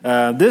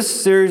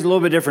This series is a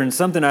little bit different,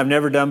 something I've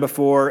never done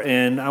before,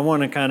 and I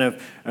want to kind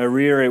of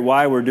reiterate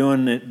why we're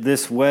doing it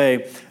this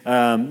way.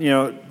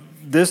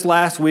 This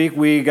last week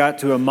we got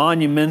to a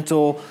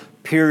monumental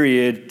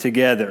period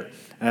together.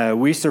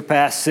 We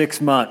surpassed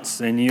 6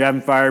 months, and you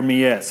haven't fired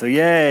me yet, so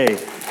yay!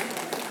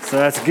 So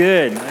that's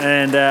good,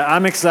 and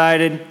I'm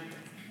excited.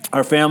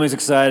 Our family's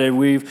excited.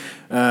 We've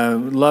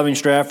loving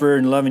Stratford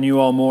and loving you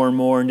all more and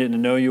more, and getting to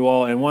know you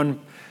all. And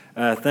one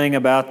thing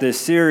about this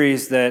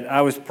series that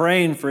I was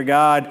praying for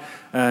God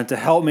to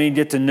help me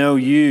get to know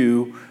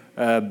you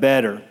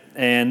better.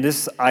 And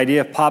this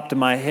idea popped in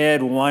my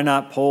head, why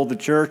not poll the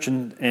church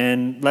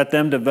and let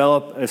them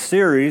develop a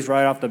series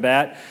right off the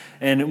bat?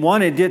 And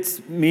one, it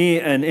gets me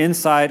an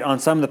insight on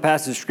some of the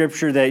passages of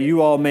Scripture that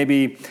you all may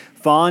be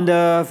fond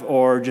of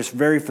or just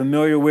very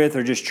familiar with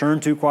or just turn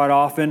to quite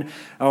often,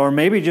 or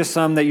maybe just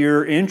some that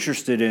you're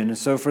interested in. And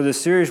so for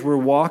this series, we're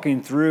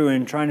walking through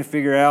and trying to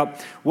figure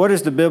out what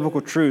is the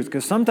biblical truth,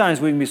 because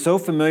sometimes we can be so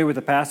familiar with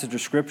a passage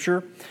of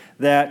Scripture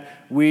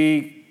that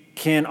we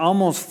can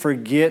almost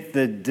forget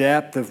the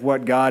depth of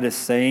what God is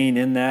saying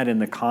in that, in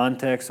the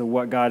context of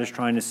what God is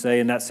trying to say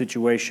in that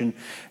situation.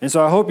 And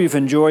so I hope you've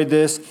enjoyed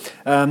this.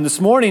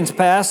 This morning's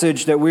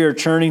passage that we are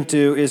turning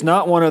to is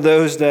not one of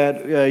those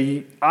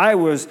that I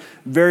was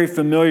very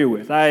familiar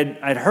with.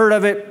 I'd heard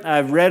of it.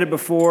 I've read it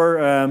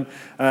before.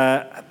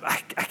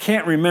 I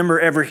can't remember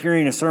ever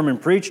hearing a sermon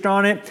preached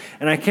on it,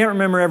 and I can't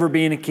remember ever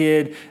being a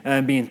kid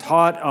and being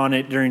taught on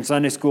it during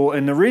Sunday school.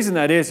 And the reason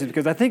that is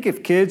because I think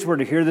if kids were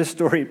to hear this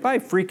story, it'd probably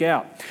freak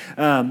out.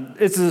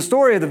 It's the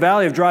story of the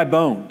Valley of Dry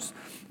Bones.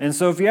 And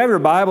so if you have your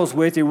Bibles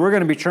with you, we're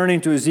going to be turning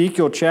to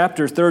Ezekiel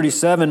chapter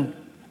 37.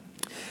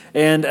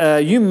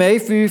 And you may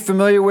be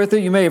familiar with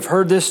it. You may have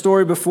heard this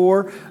story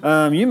before.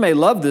 You may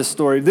love this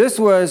story. This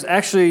was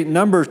actually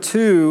number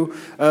 2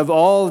 of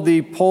all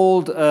the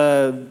polled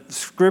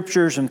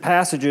scriptures and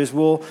passages.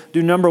 We'll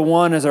do number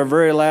 1 as our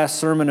very last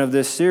sermon of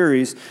this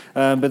series.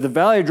 But the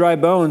Valley of Dry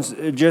Bones,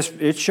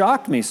 it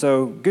shocked me.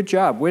 So good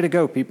job. Way to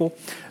go, people.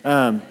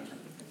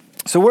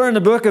 So we're in the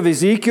book of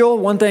Ezekiel.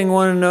 One thing you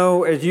want to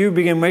know as you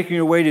begin making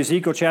your way to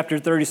Ezekiel chapter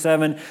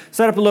 37,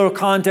 set up a little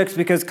context,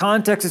 because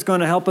context is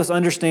going to help us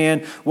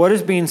understand what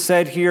is being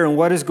said here and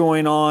what is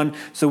going on,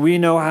 so we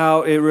know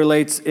how it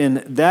relates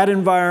in that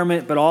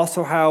environment, but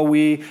also how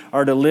we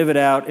are to live it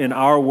out in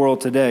our world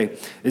today.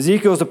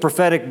 Ezekiel is a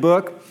prophetic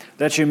book.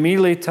 That should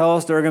immediately tell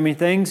us there are going to be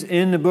things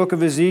in the book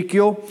of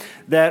Ezekiel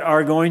that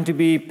are going to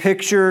be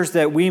pictures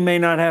that we may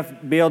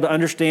not be able to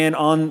understand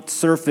on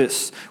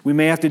surface. We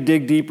may have to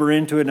dig deeper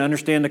into it and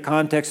understand the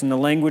context and the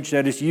language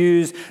that is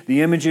used,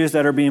 the images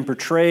that are being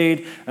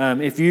portrayed.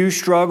 If you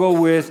struggle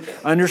with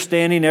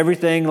understanding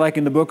everything like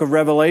in the book of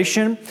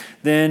Revelation,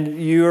 then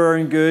you are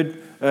in good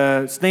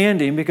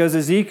standing, because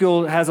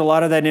Ezekiel has a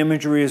lot of that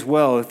imagery as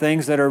well,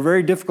 things that are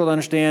very difficult to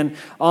understand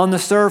on the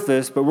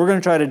surface, but we're going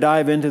to try to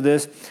dive into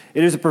this.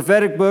 It is a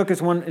prophetic book.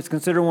 It's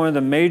considered one of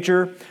the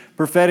major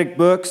prophetic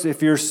books.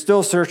 If you're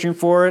still searching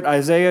for it,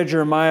 Isaiah,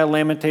 Jeremiah,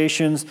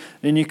 Lamentations,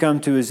 then you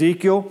come to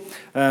Ezekiel.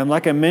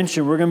 Like I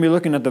mentioned, we're going to be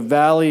looking at the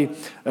Valley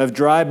of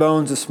Dry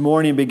Bones this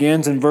morning. It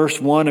begins in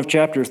verse 1 of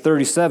chapter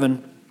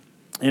 37,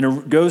 and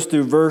it goes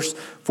through verse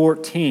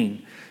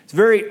 14. It's a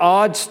very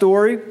odd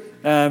story.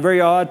 Very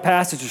odd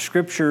passage of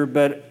Scripture,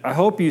 but I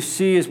hope you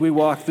see as we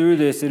walk through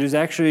this, it is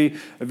actually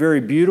a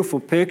very beautiful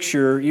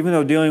picture, even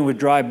though dealing with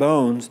dry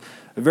bones,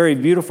 a very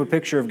beautiful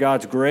picture of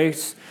God's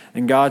grace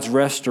and God's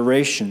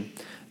restoration.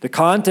 The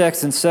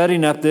context in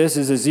setting up this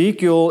is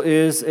Ezekiel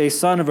is a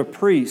son of a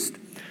priest.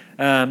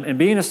 And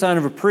being a son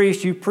of a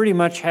priest, you pretty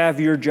much have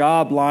your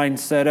job line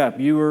set up.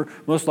 You were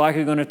most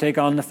likely going to take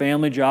on the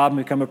family job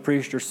and become a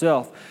priest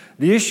yourself.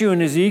 The issue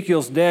in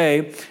Ezekiel's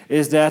day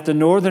is that the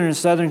northern and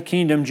southern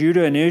kingdom,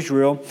 Judah and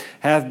Israel,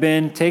 have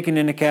been taken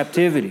into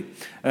captivity.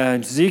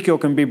 Ezekiel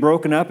can be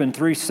broken up in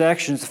 3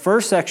 sections. The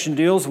first section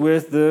deals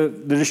with the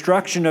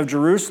destruction of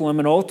Jerusalem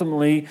and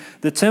ultimately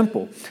the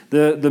temple.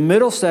 The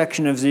middle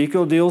section of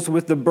Ezekiel deals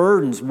with the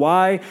burdens,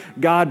 why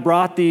God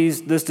brought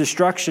this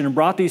destruction and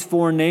brought these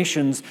foreign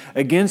nations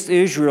against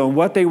Israel and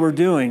what they were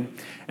doing.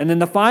 And then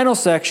the final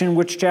section,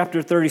 which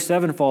chapter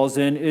 37 falls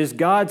in, is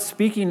God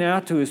speaking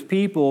out to His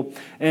people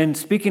and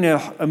speaking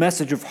a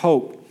message of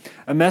hope,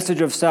 a message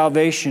of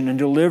salvation and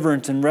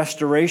deliverance and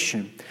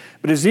restoration.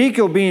 But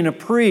Ezekiel, being a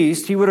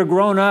priest, he would have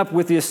grown up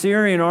with the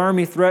Assyrian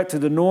army threat to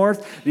the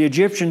north, the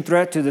Egyptian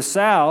threat to the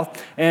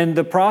south, and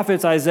the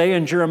prophets Isaiah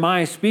and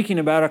Jeremiah speaking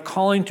about a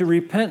calling to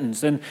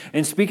repentance and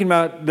speaking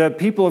about the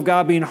people of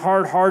God being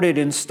hard-hearted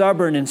and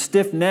stubborn and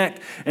stiff-necked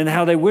and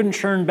how they wouldn't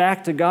turn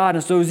back to God.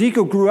 And so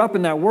Ezekiel grew up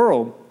in that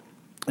world.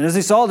 And as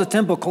he saw the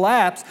temple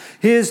collapse,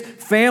 his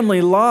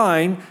family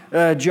line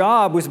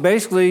job was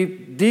basically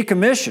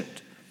decommissioned.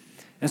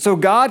 And so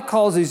God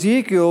calls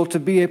Ezekiel to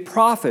be a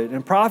prophet.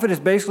 And prophet is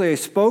basically a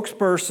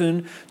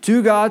spokesperson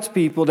to God's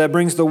people that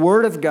brings the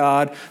word of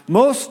God,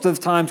 most of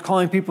the times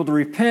calling people to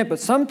repent, but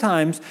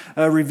sometimes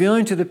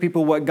revealing to the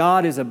people what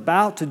God is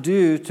about to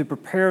do to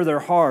prepare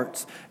their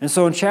hearts. And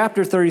so in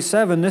chapter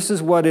 37, this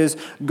is what is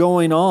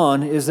going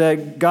on, is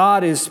that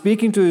God is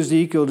speaking to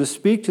Ezekiel to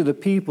speak to the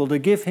people, to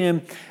give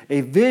him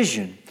a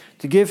vision,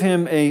 to give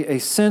him a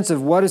sense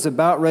of what is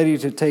about ready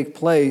to take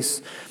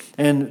place.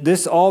 And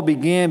this all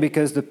began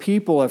because the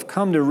people have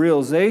come to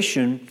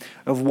realization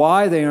of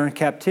why they are in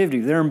captivity.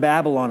 They're in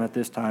Babylon at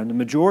this time. The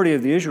majority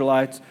of the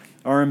Israelites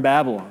are in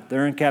Babylon.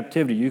 They're in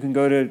captivity. You can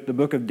go to the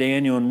book of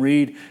Daniel and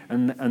read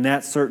on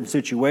that certain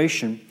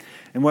situation.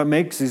 And what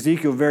makes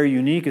Ezekiel very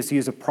unique is he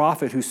is a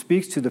prophet who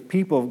speaks to the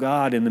people of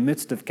God in the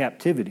midst of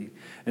captivity,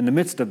 in the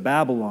midst of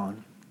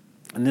Babylon.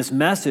 And this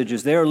message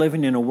is they are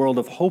living in a world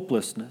of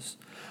hopelessness,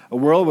 a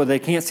world where they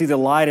can't see the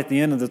light at the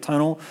end of the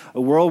tunnel,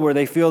 a world where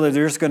they feel that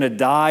they're just going to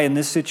die in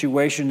this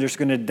situation, they're just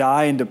going to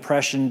die in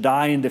depression,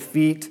 die in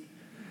defeat,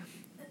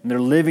 and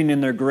they're living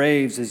in their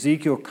graves.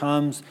 Ezekiel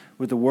comes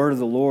with the word of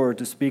the Lord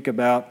to speak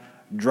about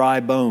dry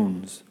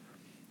bones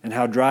and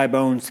how dry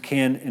bones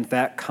can, in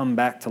fact, come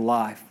back to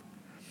life.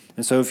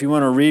 And so if you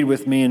want to read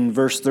with me in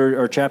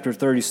chapter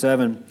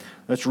 37,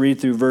 let's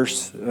read through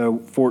verse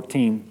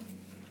 14.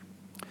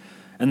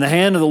 And the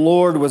hand of the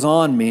Lord was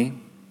on me,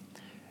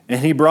 and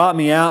he brought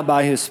me out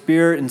by his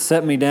Spirit and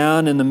set me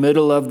down in the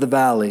middle of the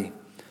valley,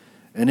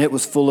 and it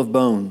was full of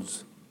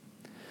bones.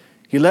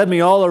 He led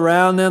me all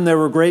around them. There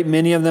were a great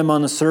many of them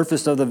on the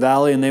surface of the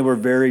valley, and they were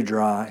very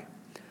dry.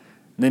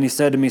 And then he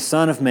said to me,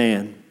 Son of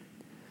man,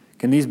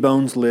 can these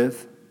bones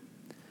live?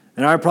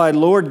 And I replied,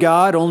 Lord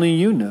God, only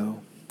you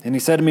know. And he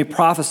said to me,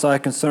 prophesy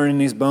concerning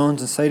these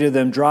bones and say to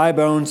them, dry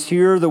bones,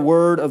 hear the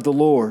word of the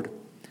Lord.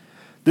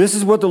 This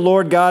is what the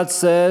Lord God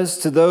says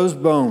to those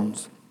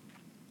bones.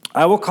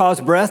 I will cause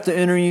breath to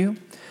enter you,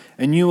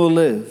 and you will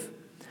live.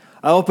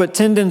 I will put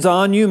tendons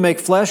on you,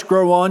 make flesh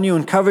grow on you,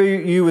 and cover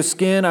you with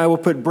skin. I will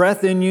put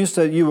breath in you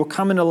so that you will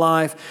come into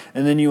life,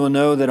 and then you will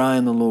know that I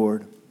am the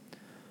Lord.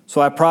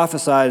 So I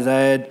prophesied as I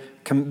had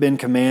been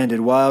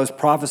commanded. While I was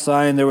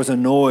prophesying, there was a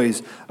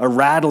noise, a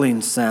rattling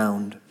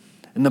sound.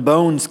 And the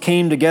bones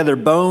came together,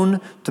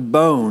 bone to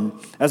bone.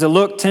 As I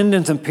looked,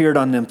 tendons appeared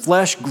on them.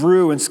 Flesh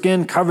grew and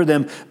skin covered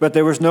them, but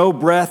there was no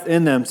breath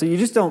in them. So you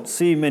just don't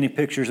see many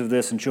pictures of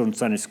this in children's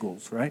Sunday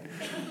schools, right?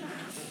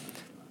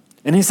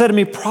 And he said to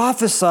me,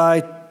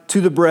 prophesy to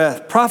the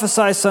breath.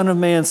 Prophesy, Son of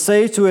man.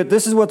 Say to it,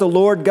 this is what the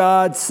Lord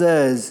God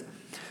says.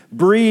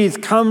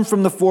 Breathe, come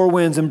from the four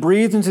winds, and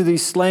breathe into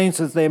these slain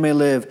so that they may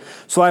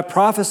live. So I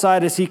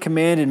prophesied as he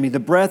commanded me. The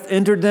breath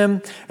entered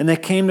them, and they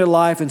came to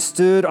life and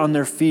stood on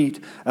their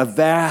feet, a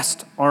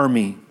vast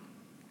army.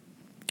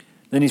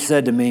 Then he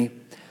said to me,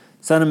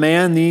 Son of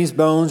man, these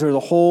bones are the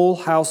whole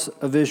house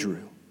of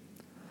Israel.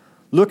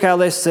 Look how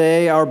they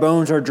say, our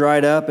bones are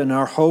dried up, and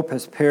our hope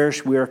has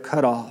perished, we are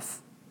cut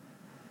off.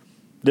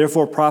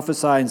 Therefore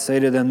prophesy and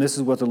say to them, this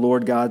is what the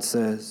Lord God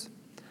says.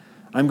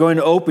 I'm going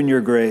to open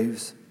your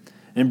graves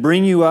and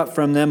bring you up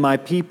from them, my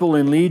people,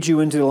 and lead you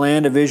into the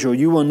land of Israel.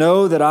 You will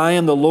know that I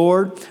am the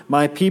Lord,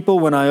 my people,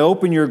 when I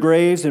open your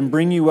graves and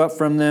bring you up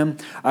from them.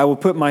 I will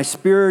put my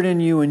spirit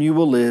in you, and you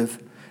will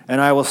live, and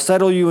I will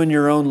settle you in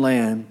your own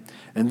land.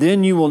 And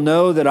then you will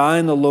know that I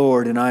am the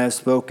Lord, and I have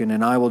spoken,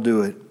 and I will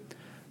do it.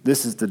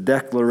 This is the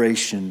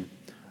declaration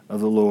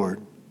of the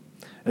Lord.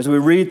 As we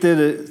read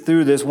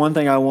through this, one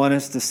thing I want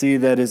us to see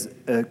that is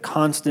a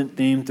constant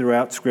theme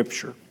throughout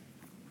Scripture,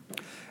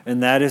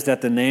 and that is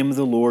that the name of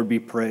the Lord be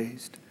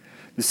praised.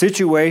 The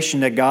situation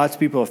that God's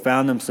people have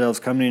found themselves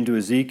coming into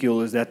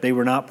Ezekiel is that they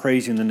were not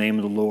praising the name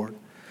of the Lord.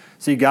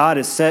 See, God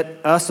has set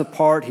us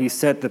apart. He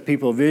set the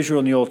people of Israel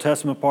in the Old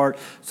Testament apart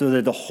so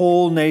that the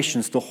whole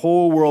nations, the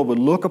whole world would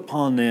look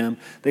upon them.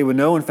 They would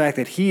know, in fact,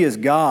 that He is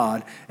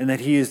God and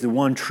that He is the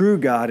one true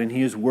God and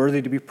He is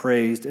worthy to be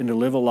praised and to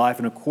live a life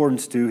in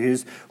accordance to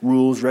His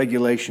rules,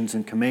 regulations,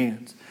 and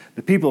commands.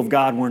 The people of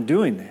God weren't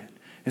doing that.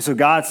 And so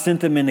God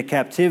sent them into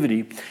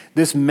captivity.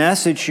 This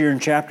message here in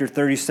chapter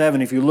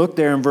 37, if you look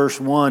there in verse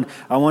 1,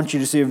 I want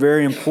you to see a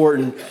very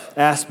important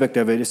aspect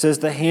of it. It says,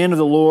 the hand of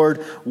the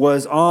Lord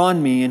was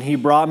on me, and He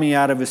brought me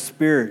out of His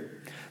Spirit.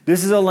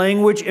 This is a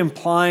language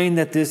implying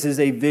that this is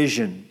a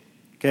vision.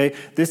 Okay?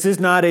 This is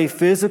not a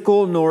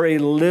physical nor a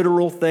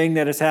literal thing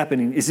that is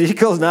happening.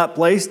 Ezekiel is not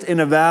placed in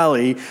a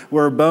valley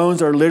where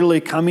bones are literally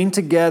coming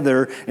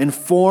together and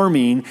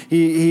forming.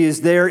 He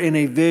is there in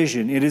a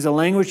vision. It is a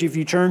language, if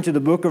you turn to the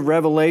book of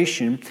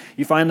Revelation,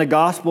 you find the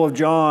Gospel of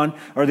John,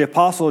 or the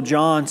Apostle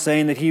John,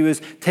 saying that he was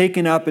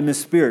taken up in the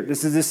Spirit.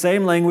 This is the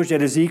same language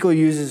that Ezekiel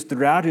uses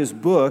throughout his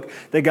book,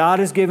 that God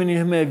has given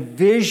him a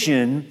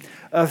vision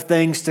of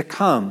things to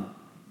come.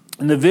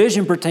 And the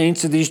vision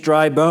pertains to these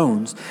dry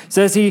bones. It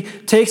says He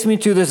takes me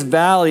to this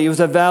valley. It was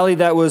a valley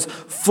that was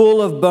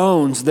full of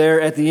bones there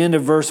at the end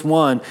of verse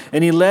 1.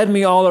 And He led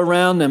me all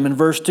around them in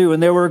verse 2.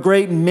 And there were a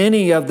great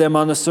many of them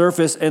on the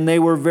surface, and they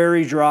were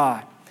very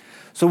dry.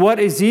 So what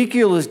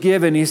Ezekiel is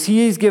given is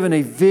he is given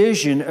a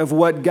vision of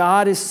what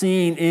God is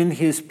seeing in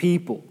His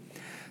people.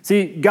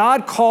 See,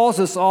 God calls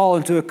us all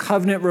into a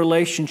covenant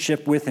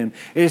relationship with Him.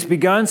 It has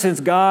begun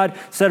since God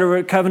set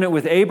a covenant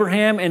with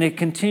Abraham, and it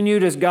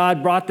continued as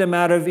God brought them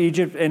out of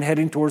Egypt and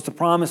heading towards the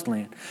promised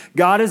land.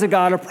 God is a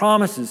God of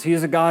promises. He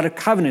is a God of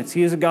covenants.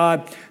 He is a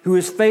God who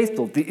is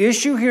faithful. The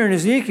issue here in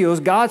Ezekiel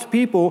is God's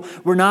people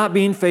were not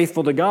being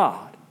faithful to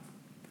God.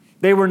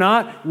 They were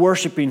not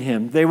worshiping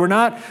Him. They were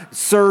not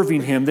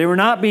serving Him. They were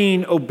not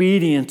being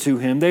obedient to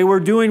Him. They were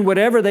doing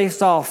whatever they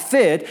saw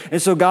fit,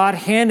 and so God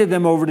handed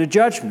them over to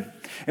judgment.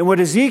 And what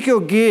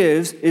Ezekiel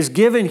is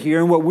given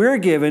here, and what we're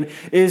given,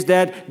 is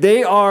that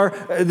they are,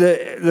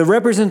 the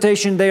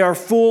representation, they are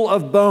full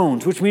of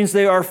bones, which means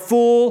they are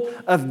full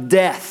of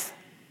death.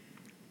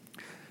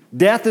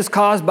 Death is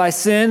caused by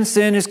sin.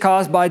 Sin is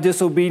caused by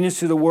disobedience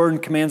to the word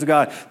and commands of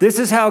God. This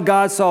is how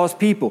God saw His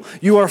people.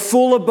 You are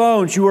full of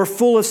bones. You are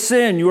full of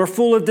sin. You are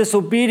full of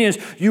disobedience.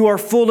 You are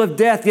full of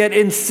death. Yet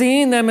in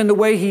seeing them in the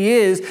way He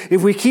is,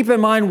 if we keep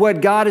in mind what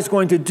God is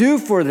going to do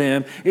for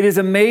them, it is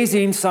an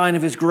amazing sign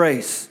of His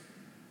grace.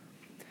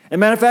 As a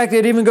matter of fact,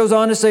 it even goes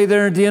on to say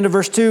there at the end of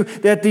verse 2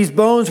 that these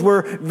bones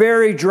were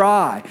very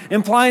dry,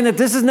 implying that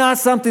this is not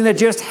something that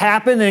just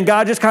happened and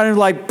God just kind of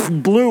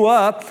like blew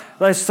up,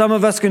 like some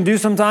of us can do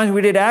sometimes.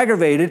 We get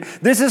aggravated.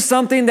 This is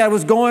something that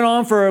was going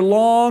on for a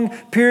long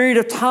period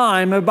of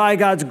time, and by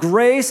God's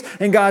grace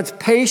and God's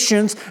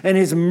patience and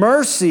His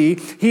mercy,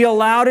 He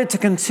allowed it to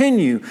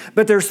continue.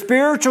 But their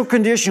spiritual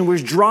condition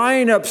was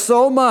drying up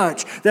so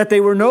much that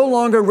they were no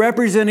longer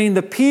representing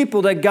the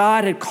people that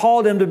God had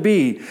called them to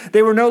be.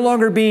 They were no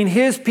longer being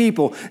His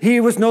people.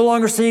 He was no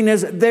longer seen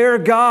as their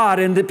God,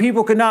 and the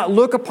people could not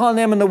look upon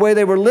them in the way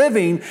they were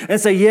living and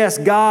say, yes,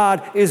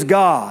 God is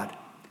God.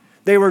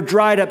 They were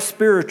dried up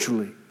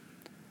spiritually.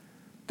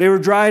 They were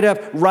dried up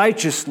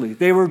righteously.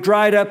 They were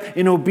dried up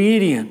in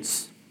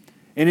obedience.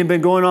 And it had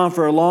been going on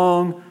for a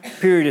long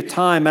period of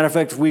time. Matter of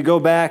fact, if we go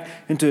back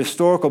into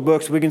historical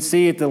books, we can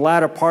see at the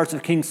latter parts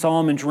of King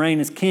Solomon's reign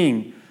as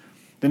king,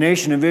 the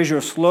nation of Israel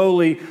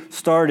slowly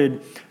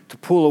started to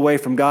pull away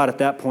from God at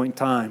that point in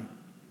time.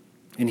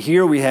 And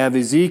here we have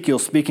Ezekiel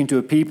speaking to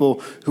a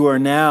people who are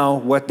now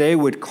what they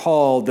would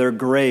call their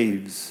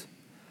graves.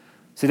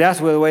 See, that's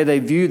the way they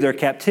viewed their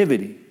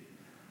captivity.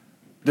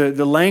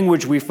 The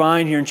language we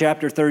find here in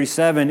chapter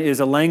 37 is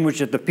a language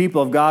that the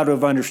people of God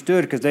have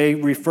understood, because they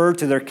refer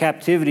to their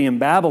captivity in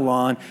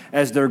Babylon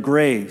as their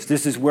graves.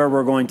 This is where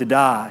we're going to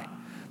die.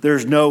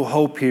 There's no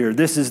hope here.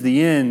 This is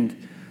the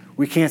end.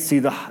 We can't see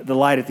the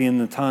light at the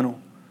end of the tunnel.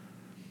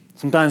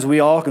 Sometimes we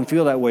all can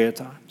feel that way at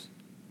times.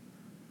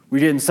 We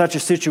get in such a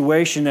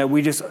situation that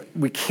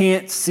we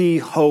can't see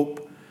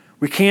hope.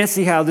 We can't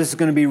see how this is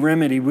going to be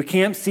remedied. We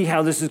can't see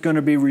how this is going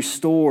to be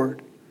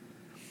restored.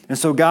 And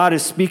so God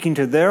is speaking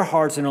to their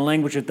hearts in a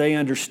language that they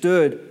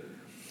understood,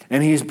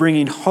 and He's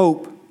bringing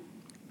hope.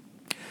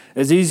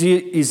 As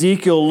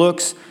Ezekiel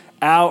looks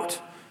out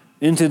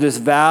into this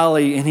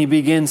valley and he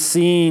begins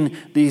seeing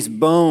these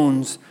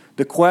bones,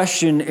 the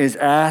question is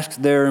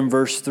asked there in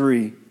verse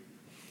 3.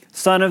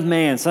 Son of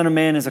man. Son of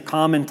man is a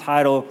common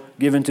title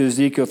given to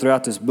Ezekiel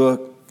throughout this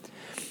book.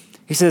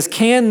 He says,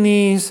 can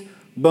these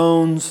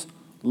bones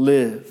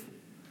live?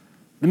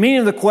 The meaning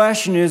of the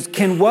question is,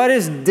 can what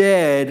is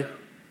dead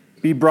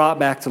be brought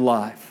back to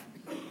life?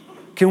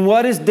 Can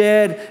what is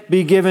dead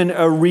be given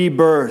a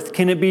rebirth?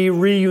 Can it be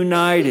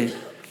reunited?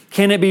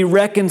 Can it be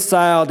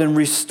reconciled and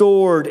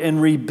restored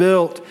and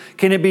rebuilt?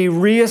 Can it be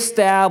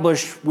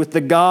reestablished with the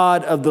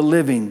God of the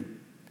living?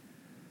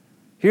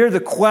 Here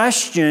the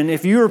question,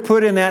 if you were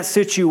put in that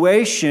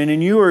situation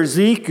and you are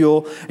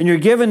Ezekiel and you're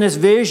given this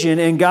vision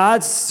and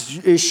God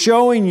is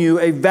showing you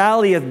a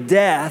valley of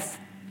death,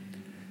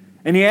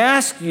 and He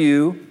asks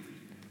you,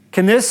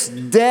 can this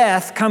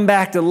death come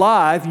back to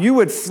life? You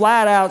would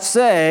flat out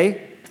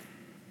say,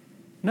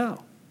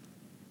 no.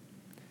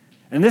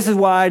 And this is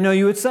why I know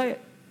you would say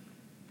it.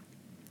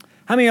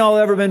 How many of y'all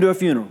have ever been to a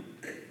funeral?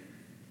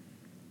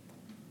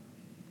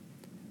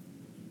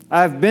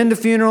 I've been to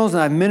funerals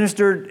and I've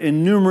ministered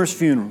in numerous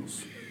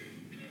funerals.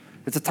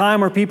 It's a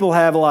time where people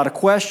have a lot of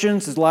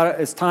questions.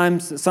 It's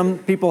times that some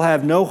people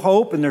have no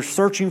hope and they're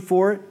searching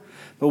for it.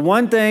 But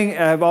one thing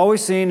I've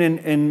always seen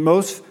in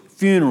most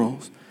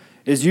funerals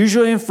is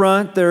usually in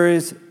front there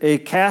is a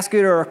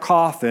casket or a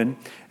coffin,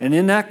 and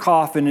in that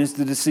coffin is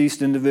the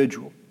deceased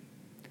individual.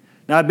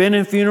 Now, I've been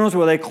in funerals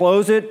where they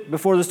close it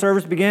before the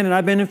service began, and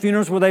I've been in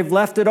funerals where they've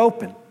left it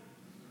open.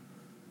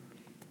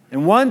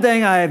 And one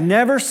thing I have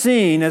never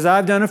seen as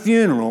I've done a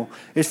funeral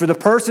is for the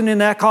person in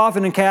that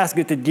coffin and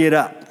casket to get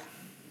up.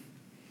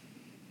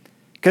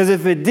 Because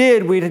if it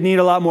did, we'd need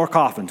a lot more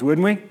coffins,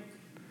 wouldn't we?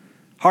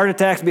 Heart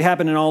attacks be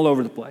happening all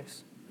over the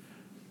place.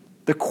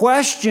 The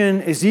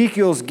question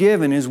Ezekiel's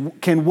given is,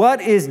 can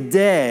what is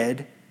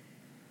dead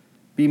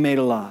be made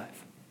alive?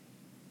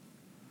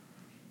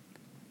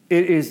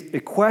 It is a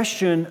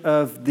question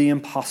of the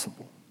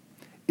impossible.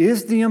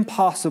 Is the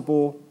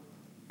impossible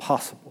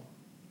possible?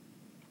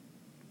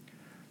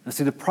 Now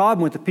see, the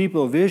problem with the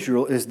people of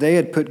Israel is they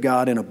had put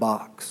God in a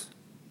box.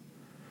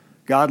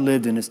 God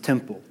lived in His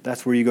temple.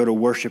 That's where you go to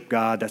worship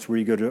God. That's where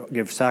you go to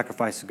give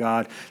sacrifice to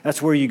God.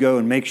 That's where you go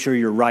and make sure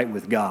you're right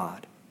with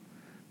God.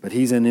 but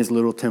he's in his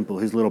little temple,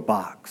 his little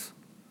box.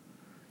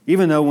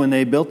 Even though when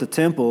they built the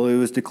temple, it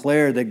was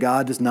declared that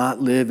God does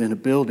not live in a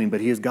building,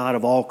 but he is God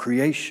of all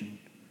creation.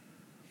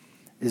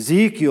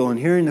 Ezekiel, in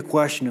hearing the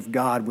question of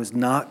God, was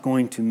not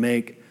going to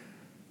make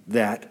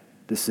that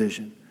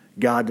decision.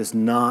 God does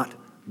not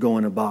go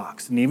in a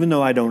box. And even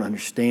though I don't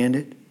understand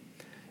it,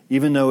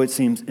 even though it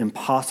seems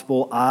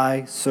impossible,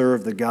 I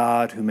serve the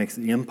God who makes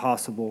the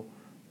impossible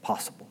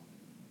possible.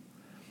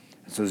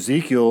 And so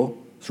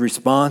Ezekiel's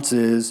response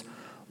is,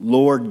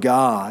 Lord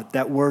God.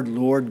 That word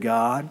Lord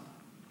God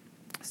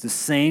is the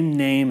same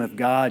name of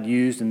God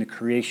used in the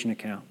creation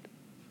account.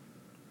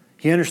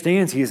 He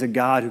understands he is a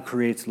God who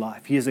creates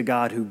life. He is a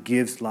God who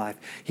gives life.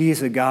 He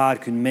is a God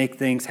who can make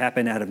things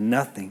happen out of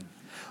nothing.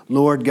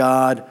 Lord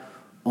God,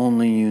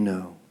 only you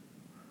know.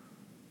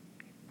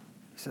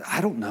 He said,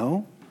 I don't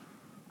know.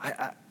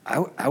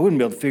 I wouldn't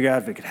be able to figure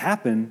out if it could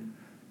happen.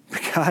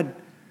 But God,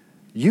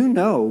 you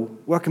know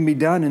what can be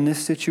done in this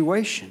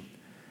situation.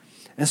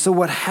 And so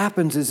what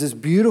happens is this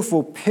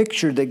beautiful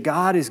picture that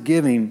God is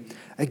giving,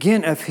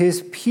 again, of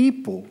his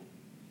people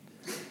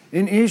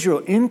in Israel,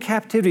 in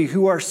captivity,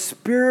 who are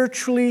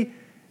spiritually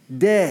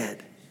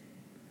dead.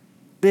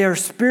 They are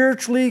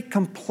spiritually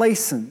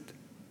complacent.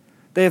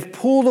 They have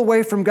pulled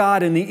away from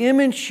God. And the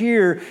image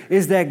here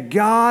is that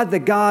God, the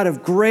God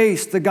of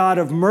grace, the God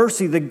of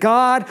mercy, the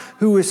God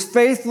who is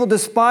faithful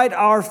despite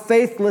our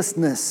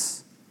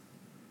faithlessness,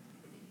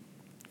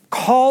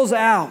 calls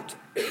out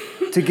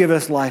to give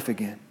us life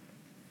again.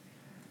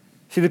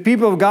 See, the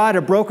people of God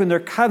have broken their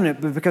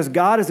covenant, but because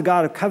God is a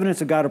God of covenants,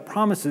 a God of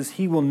promises,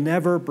 he will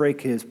never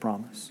break his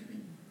promise.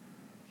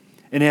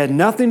 And it had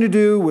nothing to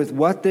do with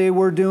what they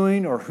were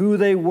doing or who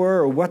they were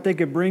or what they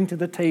could bring to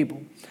the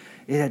table.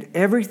 It had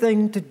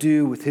everything to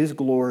do with his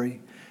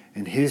glory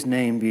and his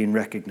name being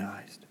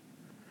recognized.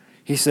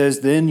 He says,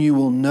 then you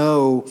will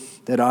know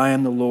that I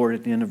am the Lord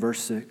at the end of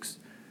verse 6.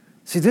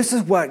 See, this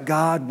is what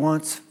God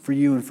wants for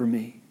you and for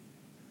me.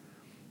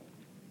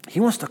 He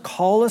wants to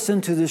call us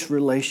into this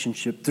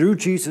relationship through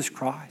Jesus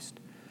Christ.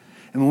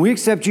 And when we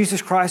accept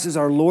Jesus Christ as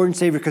our Lord and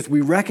Savior, because we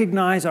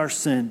recognize our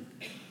sin,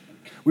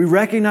 we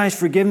recognize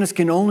forgiveness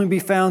can only be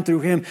found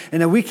through him,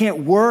 and that we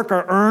can't work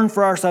or earn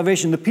for our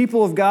salvation. The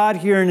people of God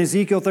here in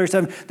Ezekiel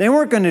 37, they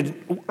weren't going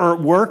to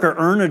work or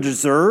earn or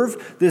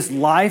deserve this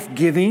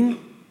life-giving.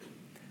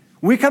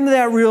 We come to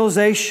that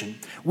realization.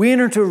 We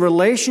enter into a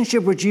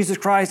relationship with Jesus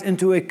Christ,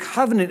 into a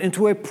covenant,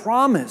 into a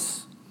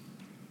promise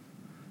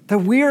that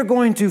we are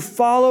going to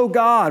follow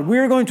God. We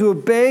are going to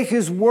obey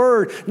his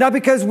word, not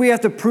because we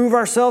have to prove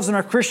ourselves in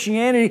our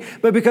Christianity,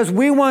 but because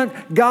we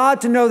want God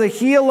to know that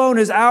he alone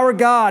is our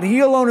God. He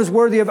alone is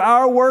worthy of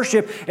our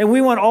worship, and we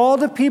want all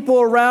the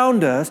people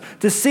around us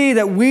to see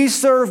that we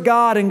serve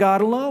God and God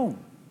alone.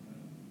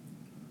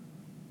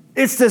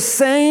 It's the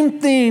same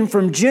theme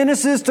from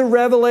Genesis to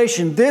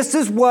Revelation. This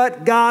is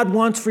what God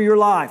wants for your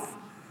life.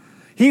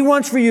 He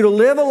wants for you to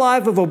live a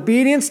life of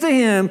obedience to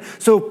him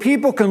so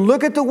people can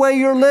look at the way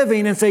you're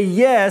living and say,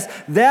 yes,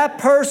 that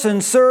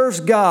person serves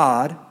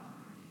God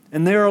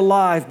and they're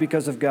alive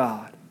because of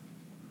God.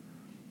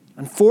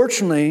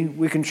 Unfortunately,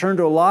 we can turn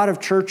to a lot of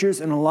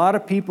churches and a lot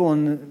of people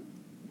in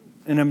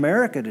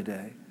America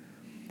today,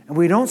 and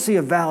we don't see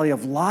a valley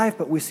of life,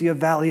 but we see a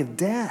valley of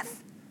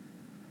death.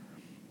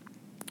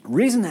 The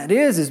reason that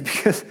is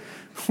because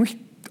we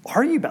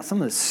argue about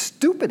some of the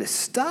stupidest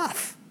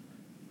stuff.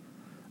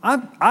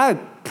 I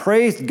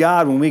praised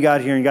God when we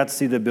got here and got to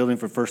see the building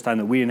for the first time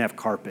that we didn't have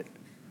carpet. You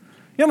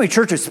know how many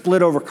churches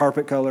split over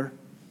carpet color?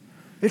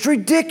 It's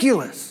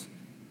ridiculous.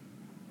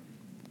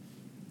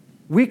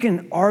 We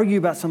can argue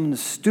about some of the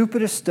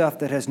stupidest stuff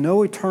that has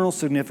no eternal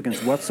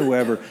significance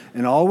whatsoever,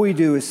 and all we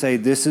do is say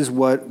this is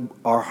what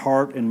our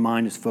heart and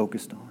mind is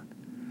focused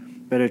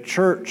on. But at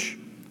church,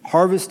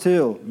 Harvest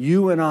Hill,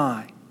 you and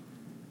I,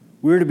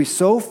 we're to be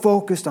so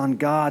focused on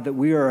God that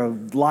we are a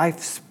life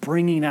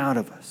springing out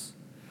of us.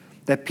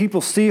 That people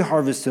see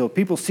Harvest Hill,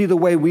 people see the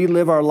way we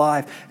live our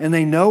life, and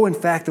they know, in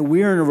fact, that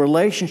we are in a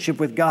relationship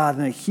with God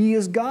and that he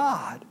is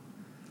God.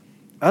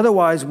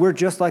 Otherwise, we're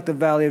just like the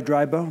valley of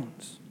dry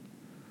bones.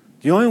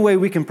 The only way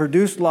we can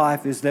produce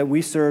life is that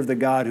we serve the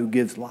God who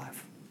gives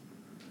life.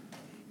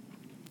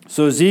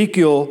 So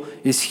Ezekiel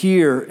is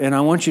here, and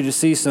I want you to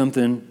see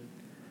something.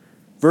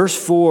 Verse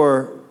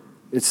 4,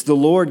 it's the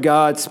Lord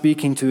God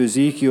speaking to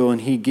Ezekiel,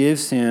 and he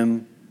gives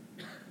him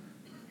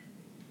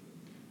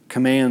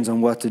commands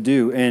on what to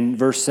do. And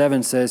verse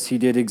 7 says Ezekiel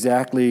did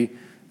exactly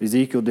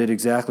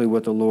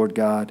what the Lord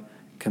God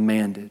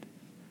commanded.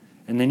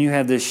 And then you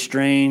have this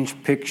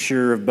strange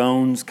picture of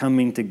bones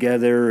coming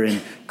together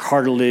and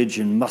cartilage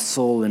and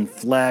muscle and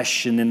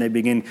flesh, and then they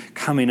begin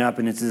coming up,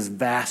 and it's this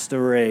vast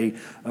array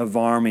of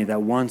army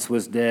that once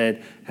was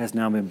dead has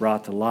now been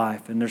brought to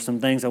life. And there's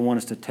some things I want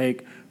us to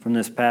take from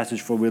this passage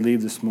before we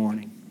leave this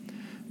morning.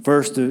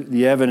 First,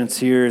 the evidence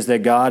here is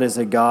that God is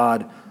a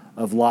God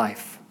of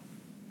life.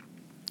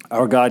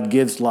 Our God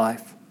gives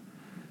life.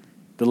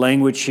 The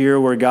language here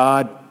where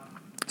God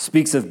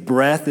speaks of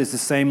breath is the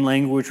same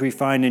language we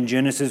find in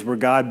Genesis where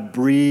God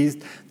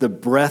breathed the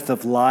breath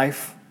of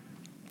life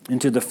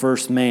into the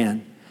first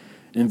man.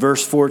 In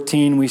verse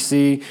 14, we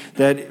see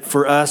that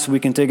for us, we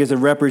can take as a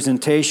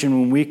representation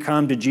when we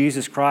come to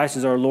Jesus Christ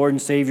as our Lord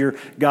and Savior,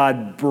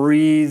 God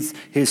breathes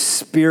His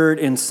Spirit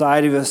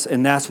inside of us,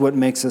 and that's what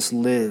makes us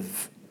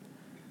live.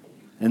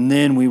 And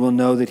then we will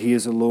know that He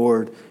is the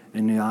Lord,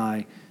 and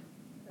I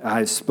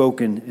have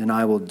spoken, and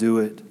I will do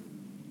it.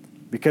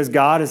 Because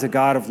God is a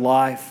God of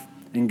life,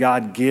 and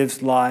God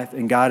gives life,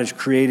 and God has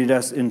created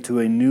us into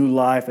a new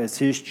life as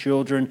His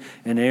children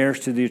and heirs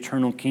to the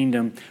eternal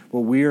kingdom.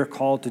 What we are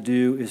called to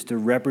do is to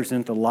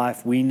represent the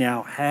life we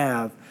now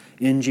have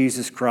in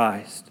Jesus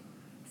Christ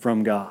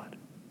from God.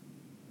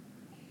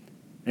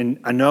 And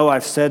I know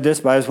I've said this,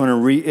 but I just want to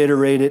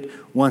reiterate it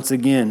once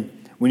again.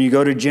 When you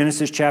go to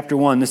Genesis chapter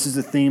 1, this is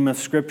the theme of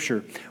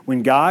Scripture.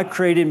 When God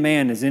created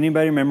man, does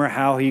anybody remember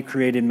how He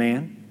created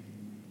man?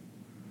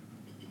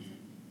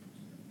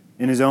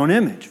 In His own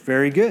image.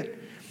 Very good.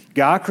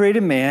 God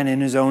created man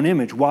in His own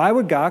image. Why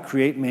would God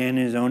create man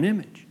in His own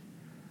image?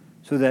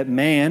 So that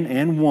man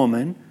and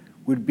woman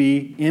would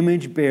be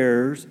image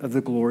bearers of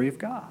the glory of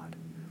God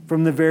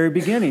from the very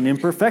beginning, in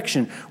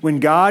perfection. When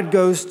God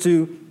goes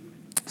to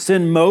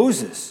send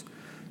Moses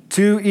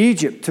to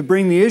Egypt to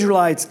bring the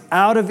Israelites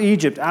out of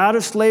Egypt, out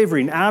of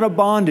slavery, and out of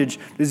bondage,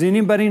 does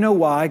anybody know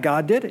why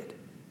God did it?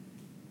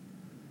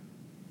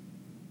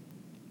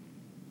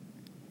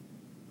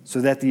 So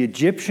that the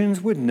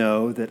Egyptians would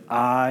know that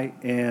I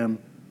am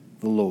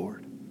the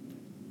Lord.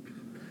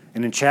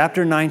 And in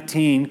chapter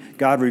 19,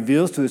 God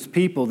reveals to His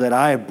people that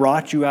I have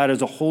brought you out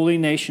as a holy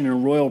nation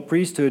and royal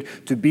priesthood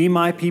to be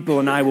my people,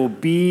 and I will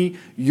be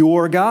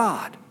your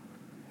God.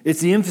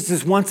 It's the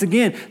emphasis once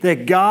again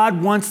that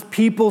God wants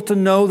people to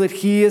know that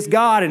He is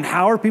God. And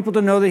how are people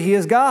to know that He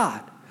is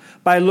God?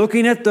 By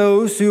looking at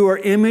those who are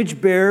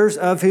image bearers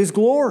of His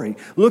glory.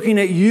 Looking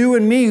at you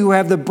and me who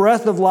have the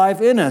breath of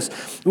life in us.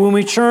 When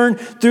we churn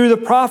through the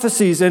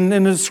prophecies and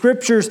the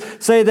Scriptures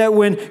say that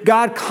when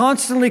God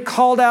constantly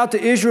called out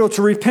to Israel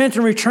to repent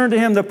and return to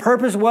Him, the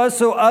purpose was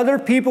so other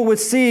people would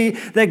see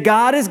that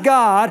God is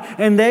God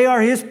and they are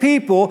His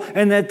people,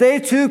 and that they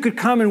too could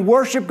come and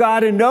worship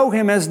God and know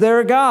Him as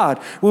their God.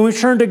 When we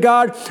turn to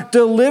God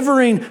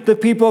delivering the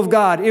people of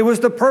God, it was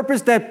the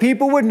purpose that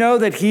people would know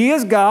that He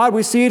is God.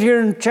 We see it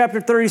here in chapter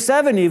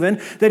 37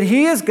 even, that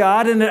He is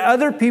God, and that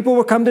other people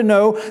will come to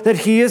know that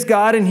He is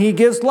God and He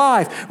gives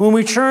life. When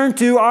we turn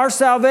to our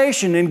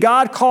salvation and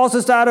God calls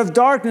us out of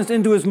darkness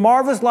into His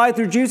marvelous light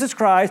through Jesus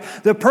Christ,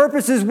 the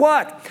purpose is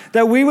what?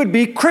 That we would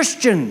be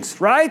Christians,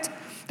 right?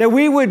 That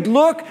we would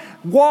look,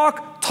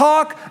 walk,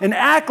 talk, and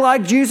act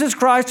like Jesus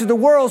Christ to the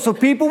world so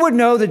people would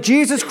know that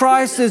Jesus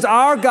Christ is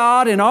our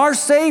God and our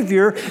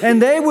Savior,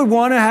 and they would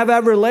want to have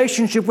a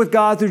relationship with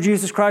God through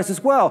Jesus Christ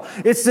as well.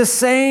 It's the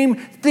same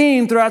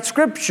theme throughout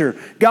Scripture.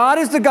 God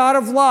is the God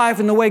of life,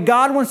 and the way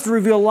God wants to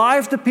reveal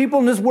life to people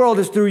in this world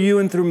is through you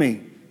and through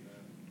me.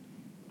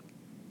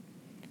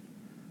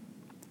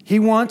 He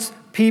wants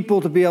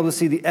people to be able to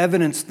see the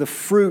evidence, the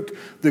fruit,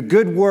 the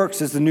good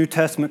works, as the New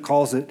Testament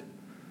calls it,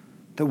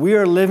 that we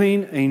are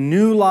living a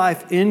new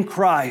life in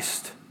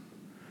Christ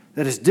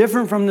that is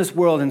different from this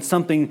world and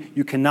something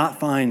you cannot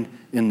find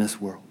in this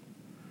world.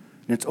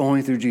 And it's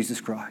only through Jesus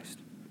Christ.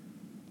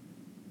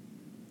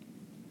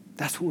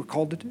 That's what we're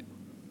called to do.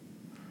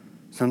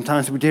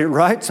 Sometimes we did it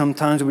right,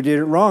 sometimes we did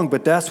it wrong,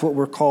 but that's what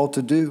we're called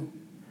to do.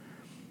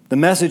 The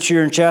message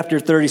here in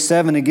chapter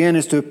 37, again,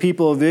 is to a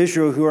people of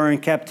Israel who are in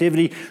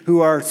captivity, who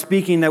are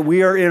speaking that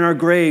we are in our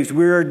graves,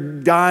 we are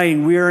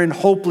dying, we are in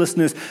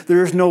hopelessness,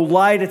 there is no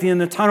light at the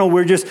end of the tunnel,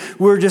 we're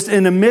just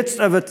in the midst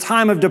of a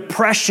time of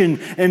depression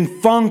and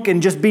funk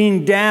and just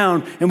being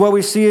down. And what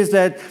we see is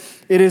that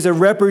it is a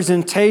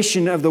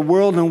representation of the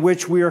world in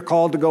which we are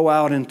called to go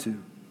out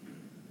into.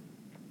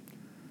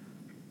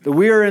 That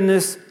we are in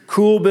this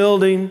cool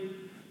building,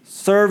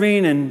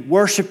 serving and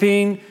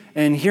worshiping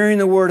and hearing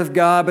the Word of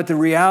God, but the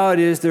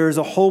reality is there is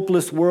a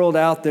hopeless world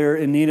out there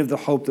in need of the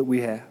hope that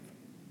we have.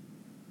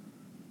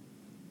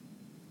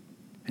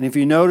 And if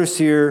you notice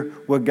here,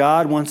 what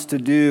God wants to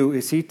do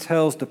is He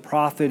tells the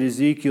prophet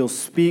Ezekiel,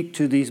 speak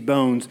to these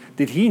bones.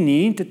 Did He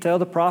need to tell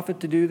the prophet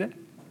to do that?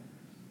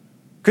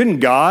 Couldn't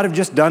God have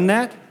just done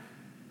that?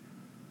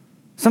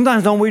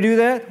 Sometimes don't we do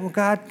that? Well,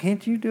 God,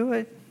 can't you do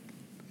it?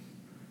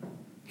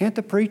 Can't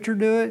the preacher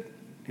do it?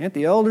 Can't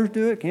the elders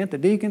do it? Can't the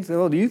deacons?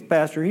 Oh, the youth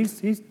pastor, he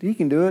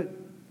can do it.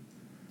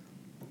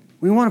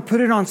 We want to put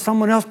it on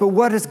someone else, but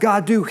what does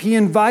God do? He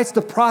invites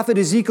the prophet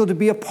Ezekiel to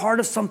be a part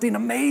of something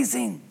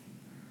amazing.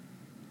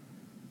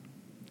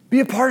 Be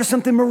a part of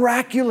something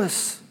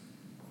miraculous.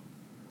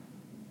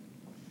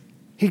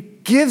 He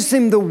gives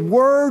him the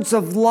words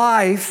of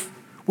life,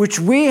 which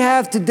we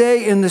have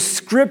today in the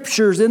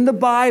Scriptures, in the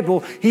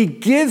Bible. He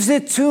gives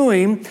it to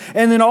him,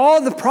 and then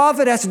all the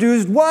prophet has to do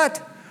is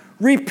what?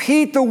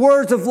 Repeat the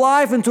words of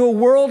life into a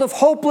world of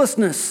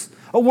hopelessness,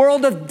 a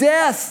world of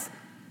death.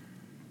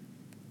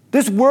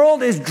 This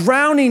world is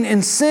drowning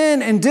in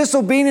sin and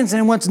disobedience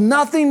and wants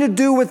nothing to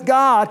do with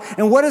God.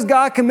 And what does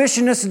God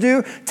commission us to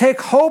do?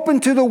 Take hope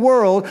into the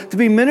world, to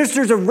be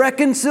ministers of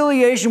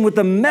reconciliation with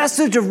the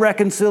message of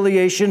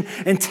reconciliation,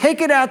 and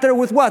take it out there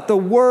with what? The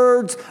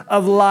words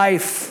of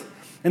life.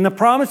 And the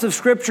promise of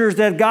Scripture is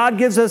that God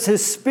gives us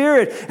His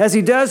Spirit, as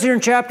He does here in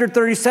chapter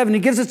 37. He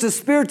gives us the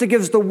Spirit to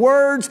give us the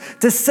words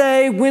to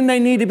say when they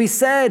need to be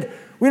said.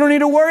 We don't need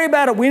to worry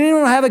about it. We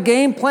don't have a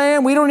game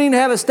plan. We don't need to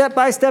have a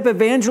step-by-step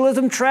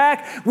evangelism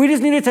track. We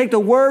just need to take the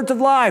words of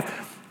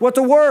life. What's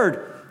a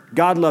word?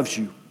 God loves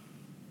you.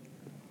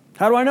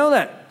 How do I know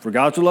that? For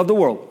God so loved the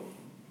world.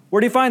 Where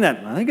do you find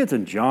that? I think it's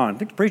in John. I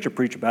think the preacher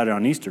preached about it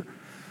on Easter.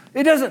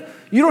 You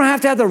don't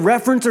have to have the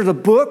reference or the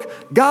book.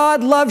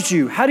 God loves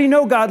you. How do you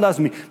know God loves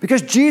me?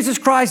 Because Jesus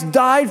Christ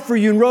died for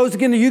you and rose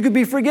again that you could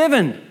be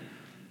forgiven.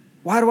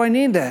 Why do I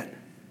need that?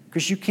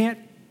 Because you can't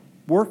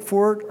work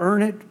for it,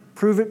 earn it,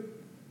 prove it.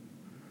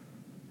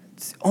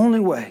 It's the only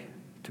way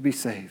to be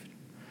saved.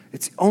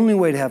 It's the only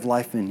way to have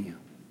life in you.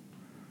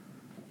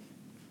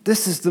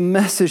 This is the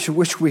message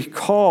which we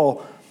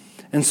call.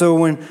 And so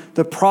when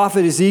the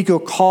prophet Ezekiel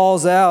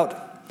calls out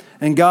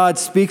and God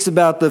speaks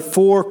about the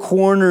four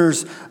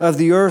corners of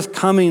the earth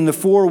coming, the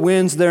four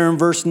winds there in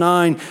verse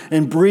 9,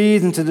 and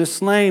breathe into the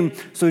slain.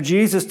 So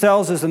Jesus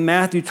tells us in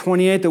Matthew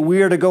 28 that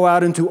we are to go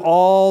out into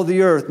all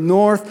the earth,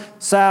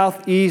 north,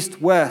 south,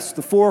 east, west,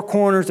 the four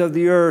corners of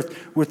the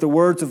earth with the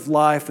words of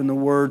life and the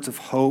words of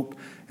hope,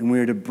 and we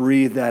are to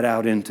breathe that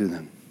out into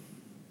them.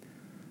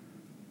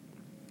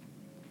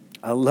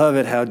 I love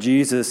it how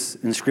Jesus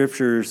in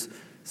Scriptures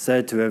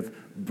said to have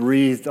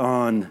breathed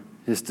on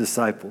His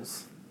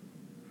disciples.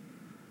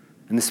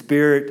 And the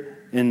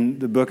Spirit in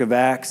the book of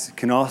Acts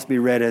can also be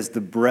read as the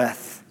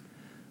breath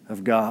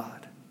of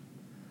God.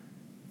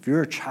 If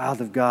you're a child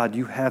of God,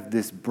 you have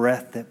this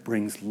breath that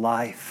brings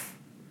life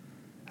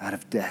out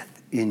of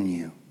death in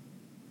you.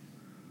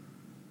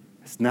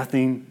 It's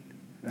nothing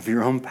of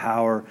your own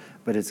power,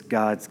 but it's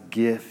God's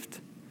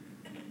gift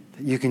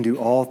that you can do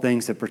all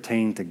things that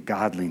pertain to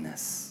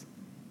godliness.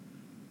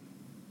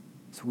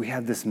 So we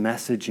have this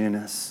message in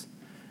us,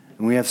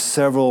 and we have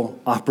several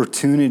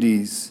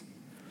opportunities.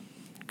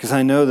 Because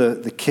I know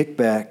the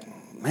kickback,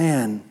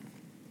 man,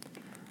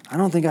 I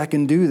don't think I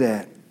can do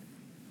that.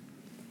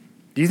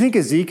 Do you think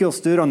Ezekiel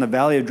stood on the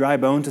valley of dry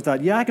bones and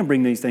thought, yeah, I can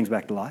bring these things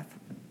back to life?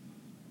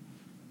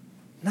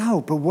 No,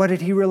 but what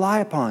did he rely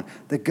upon?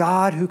 The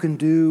God who can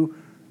do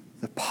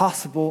the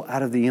possible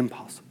out of the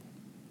impossible.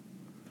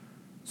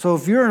 So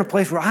if you're in a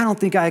place where I don't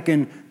think I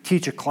can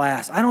teach a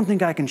class, I don't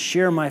think I can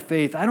share my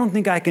faith, I don't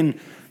think I can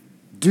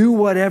do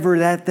whatever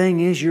that thing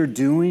is you're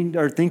doing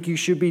or think you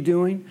should be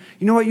doing,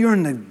 you know what? You're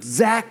in the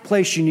exact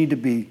place you need to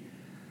be.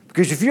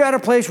 Because if you're at a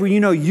place where you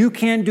know you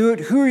can't do it,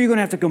 who are you going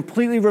to have to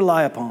completely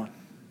rely upon?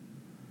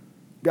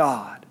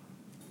 God.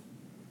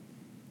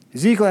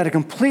 Ezekiel had to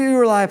completely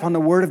rely upon the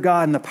Word of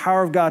God and the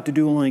power of God to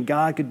do what only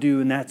God could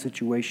do in that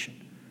situation.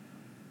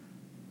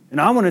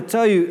 And I want to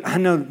tell you, I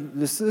know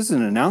this is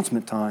an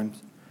announcement time,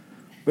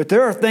 but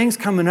there are things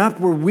coming up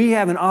where we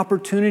have an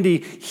opportunity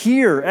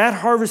here at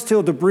Harvest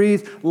Hill to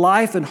breathe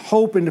life and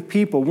hope into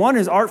people. One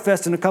is Art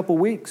Fest in a couple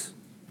weeks.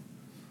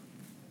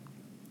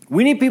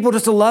 We need people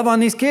just to love on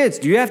these kids.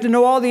 Do you have to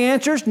know all the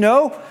answers?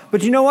 No.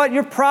 But you know what?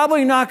 You're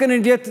probably not going to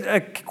get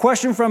a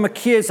question from a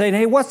kid saying,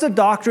 hey, what's the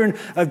doctrine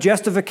of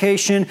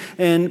justification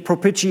and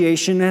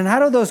propitiation, and how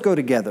do those go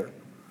together?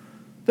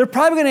 They're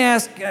probably going to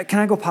ask, can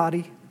I go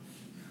potty?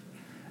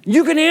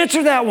 You can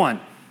answer that one.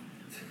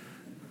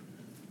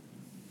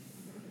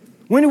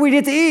 When do we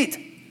get to eat?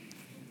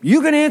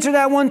 You can answer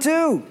that one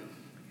too.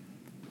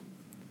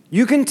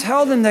 You can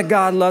tell them that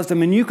God loves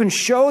them, and you can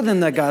show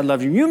them that God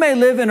loves you. You may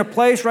live in a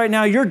place right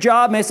now, your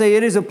job may say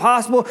it is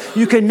impossible.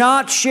 You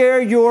cannot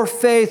share your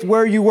faith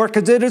where you work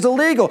because it is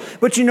illegal.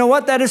 But you know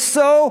what? That is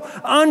so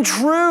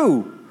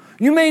untrue.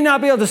 You may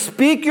not be able to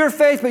speak your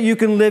faith, but you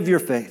can live your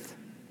faith.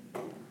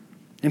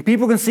 And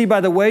people can see by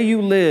the way you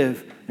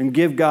live and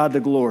give God the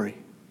glory.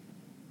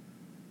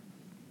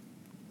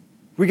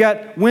 We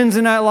got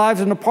Wednesday Night Lives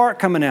in the Park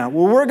coming out.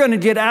 Well, we're going to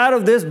get out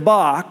of this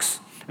box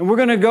and we're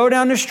going to go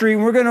down the street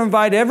and we're going to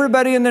invite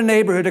everybody in the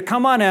neighborhood to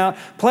come on out,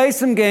 play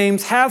some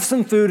games, have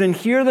some food, and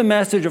hear the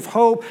message of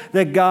hope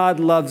that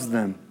God loves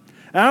them.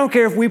 And I don't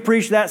care if we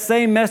preach that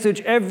same message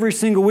every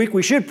single week.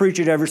 We should preach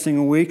it every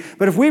single week.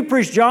 But if we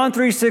preach John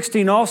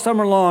 3:16 all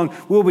summer long,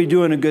 we'll be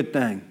doing a good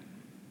thing.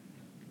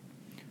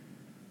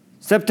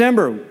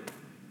 September,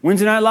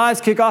 Wednesday Night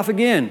Lives kick off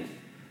again.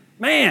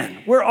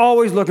 Man, we're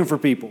always looking for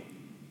people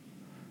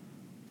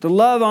to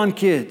love on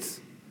kids,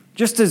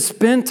 just to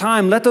spend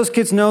time, let those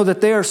kids know that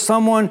they are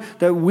someone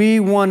that we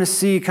want to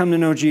see come to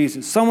know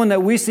Jesus, someone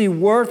that we see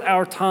worth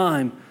our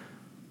time.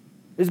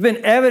 It's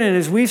been evident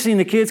as we've seen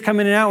the kids come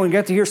in and out and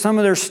get to hear some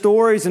of their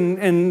stories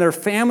and their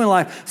family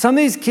life. Some of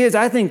these kids,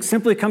 I think,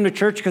 simply come to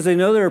church because they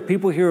know there are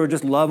people here who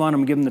just love on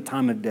them and give them the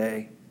time of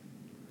day.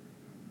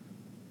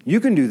 You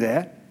can do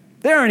that.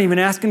 They aren't even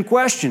asking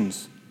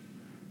questions,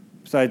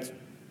 besides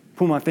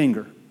pull my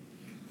finger.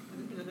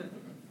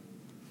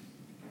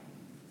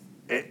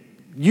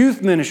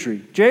 Youth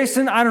ministry.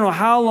 Jason, I don't know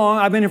how long.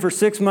 I've been here for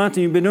 6 months,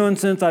 and you've been doing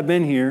since I've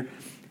been here.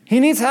 He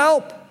needs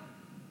help.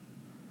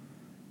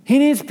 He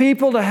needs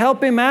people to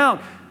help him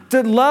out,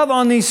 to love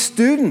on these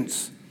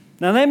students.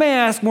 Now, they may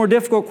ask more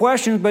difficult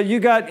questions, but you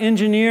got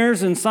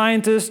engineers and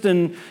scientists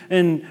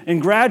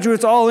and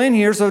graduates all in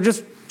here, so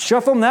just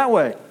shuffle them that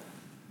way.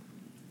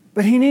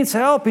 But he needs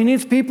help. He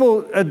needs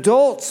people,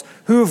 adults,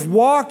 who have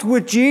walked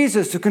with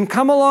Jesus, who can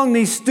come along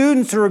these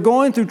students who are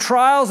going through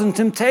trials and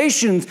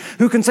temptations,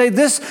 who can say,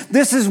 this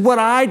is what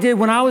I did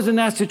when I was in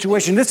that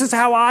situation. This is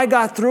how I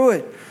got through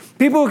it.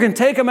 People who can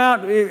take them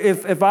out.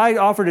 If I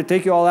offered to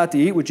take you all out to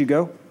eat, would you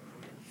go?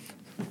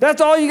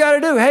 That's all you got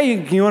to do.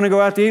 Hey, you want to go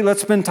out to eat?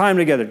 Let's spend time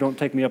together. Don't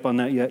take me up on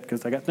that yet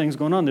because I got things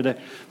going on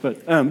today.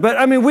 But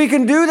I mean, we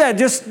can do that.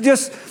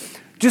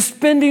 Just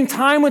spending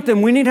time with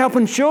them. We need help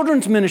in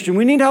children's ministry.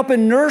 We need help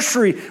in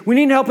nursery. We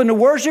need help in the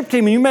worship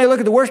team. And you may look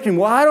at the worship team.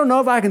 Well, I don't know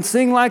if I can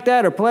sing like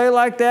that or play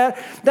like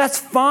that. That's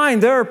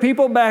fine. There are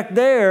people back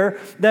there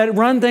that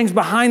run things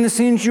behind the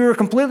scenes you're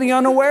completely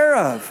unaware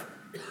of.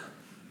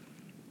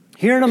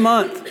 Here in a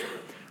month,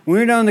 when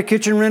we're done the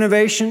kitchen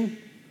renovation,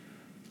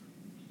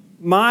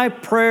 my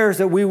prayer is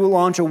that we will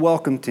launch a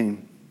welcome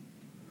team.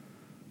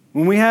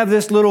 When we have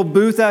this little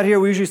booth out here,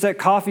 we usually set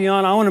coffee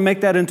on. I want to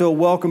make that into a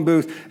welcome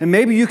booth. And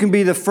maybe you can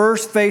be the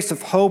first face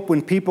of hope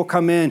when people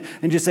come in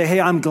and just say, hey,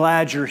 I'm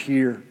glad you're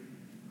here.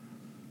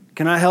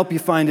 Can I help you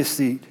find a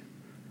seat?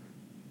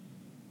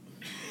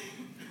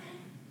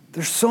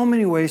 There's so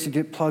many ways to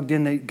get plugged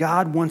in that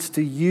God wants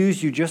to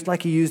use you just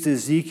like he used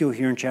Ezekiel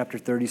here in chapter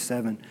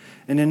 37.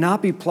 And to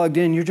not be plugged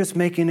in, you're just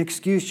making an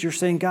excuse. You're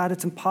saying, God,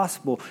 it's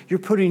impossible. You're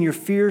putting your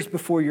fears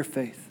before your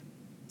faith.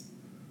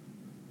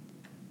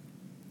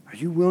 Are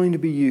you willing to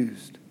be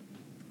used?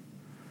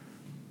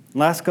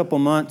 Last couple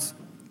months,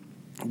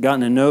 I've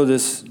gotten to know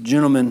this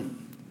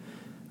gentleman.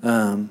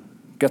 Got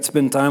to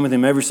spend time with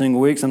him every single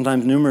week,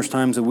 sometimes numerous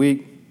times a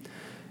week.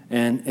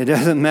 And it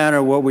doesn't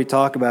matter what we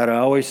talk about. I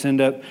always end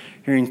up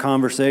hearing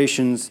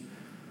conversations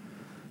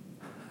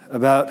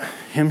about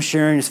him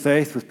sharing his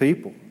faith with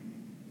people.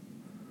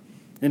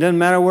 It doesn't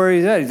matter where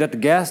he's at. He's at the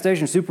gas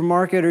station,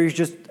 supermarket, or he's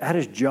just at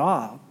his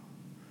job.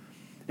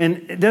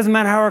 And it doesn't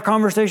matter how our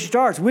conversation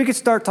starts. We could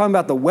start talking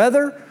about the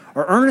weather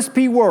or Ernest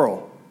P.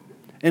 Worrell,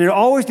 and it'll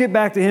always get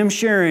back to him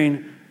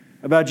sharing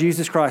about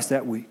Jesus Christ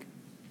that week.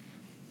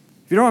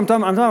 If you know what I'm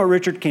talking about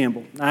Richard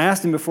Campbell. I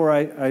asked him before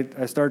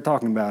I started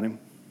talking about him.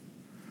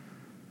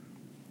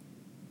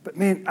 But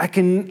man,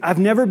 I've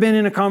never been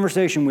in a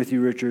conversation with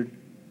you, Richard,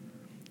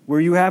 where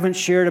you haven't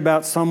shared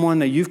about someone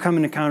that you've come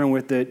in encounter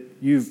with that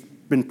you've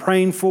been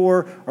praying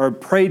for or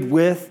prayed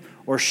with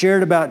or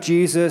shared about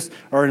Jesus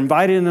or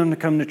invited them to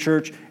come to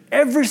church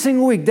every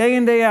single week, day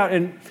in, day out.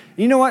 And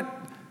you know what?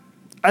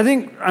 I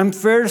think I'm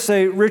fair to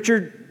say,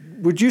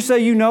 Richard, would you say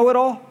you know it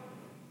all?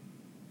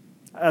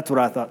 That's what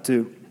I thought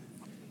too.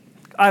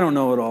 I don't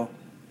know it all.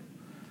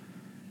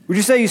 Would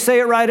you say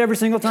it right every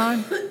single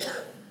time?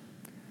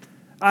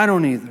 I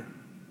don't either.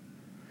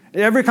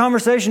 Every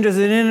conversation, does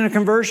it end in a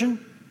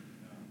conversion?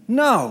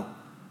 No.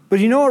 But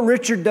you know what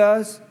Richard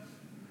does?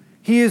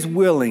 He is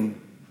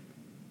willing.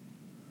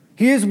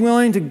 He is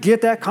willing to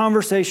get that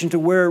conversation to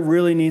where it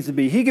really needs to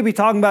be. He could be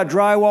talking about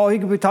drywall. He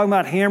could be talking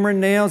about hammering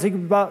nails. He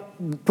could be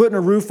about putting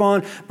a roof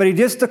on. But he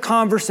gets the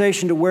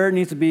conversation to where it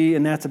needs to be,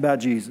 and that's about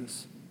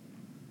Jesus.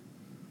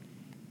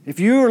 If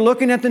you are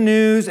looking at the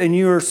news and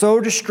you are so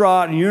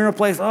distraught and you're in a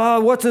place,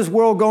 what's this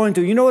world going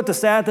to? You know what the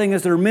sad thing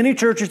is? There are many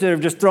churches that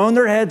have just thrown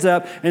their heads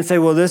up and say,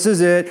 well, this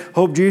is it.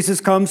 Hope Jesus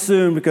comes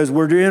soon because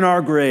we're in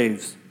our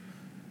graves.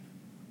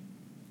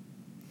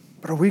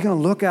 But are we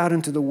going to look out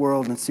into the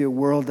world and see a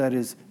world that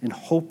is in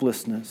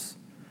hopelessness?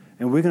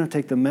 And we're going to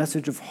take the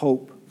message of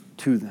hope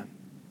to them.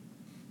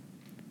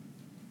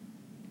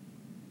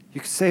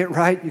 You can say it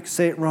right, you can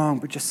say it wrong,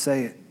 but just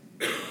say it.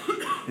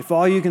 If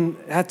all you can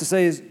have to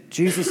say is,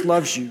 Jesus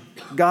loves you,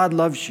 God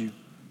loves you.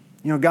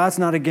 You know, God's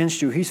not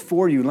against you, He's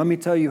for you. Let me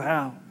tell you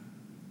how.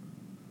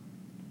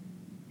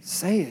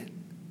 Say it.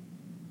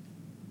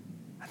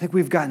 I think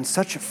we've gotten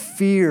such a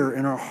fear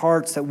in our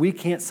hearts that we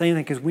can't say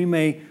anything because we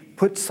may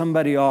put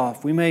somebody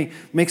off. We may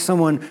make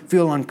someone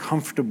feel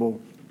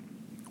uncomfortable.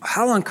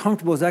 How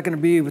uncomfortable is that going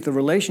to be with the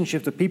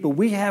relationships of people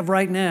we have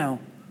right now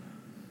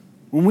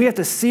when we have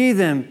to see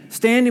them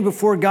standing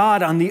before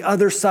God on the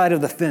other side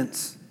of the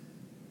fence?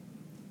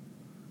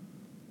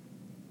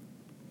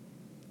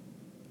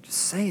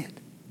 Say it.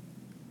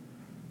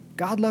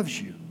 God loves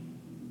you.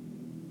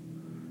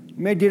 You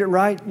may get it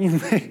right. You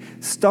may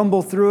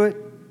stumble through it.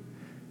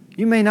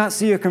 You may not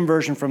see a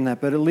conversion from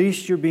that, but at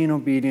least you're being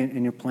obedient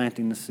and you're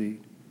planting the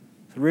seed.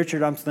 So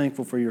Richard, I'm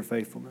thankful for your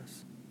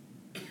faithfulness.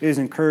 It has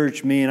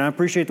encouraged me, and I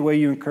appreciate the way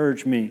you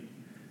encourage me.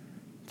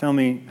 Tell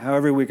me how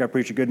every week I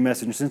preach a good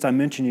message. And since I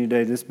mentioned you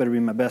today, this better be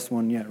my best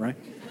one yet, right?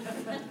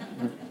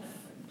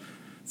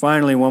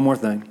 Finally, one more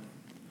thing.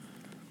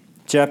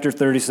 Chapter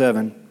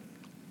 37.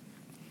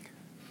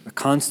 A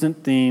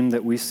constant theme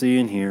that we see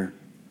in here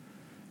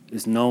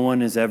is no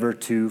one is ever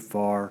too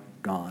far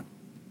gone.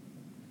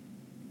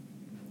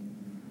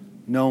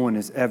 No one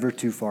is ever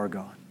too far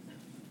gone.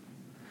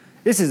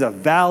 This is a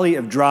valley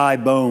of dry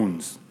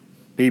bones,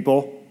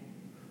 people.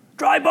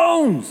 Dry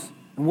bones.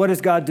 And what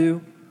does God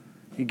do?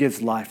 He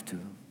gives life to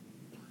them.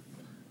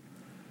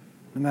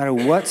 No matter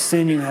what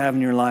sin you have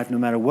in your life, no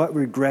matter what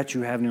regret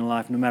you have in your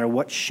life, no matter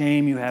what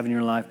shame you have in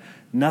your life,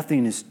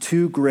 nothing is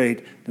too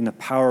great than the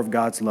power of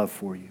God's love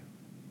for you.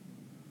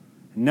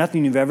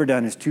 Nothing you've ever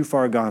done is too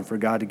far gone for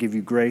God to give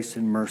you grace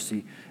and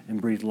mercy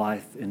and breathe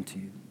life into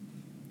you.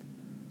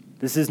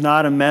 This is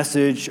not a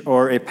message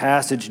or a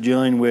passage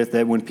dealing with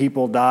that when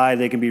people die,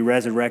 they can be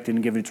resurrected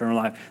and given eternal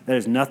life. That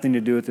has nothing to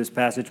do with this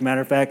passage.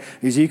 Matter of fact,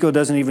 Ezekiel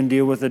doesn't even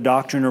deal with the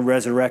doctrine of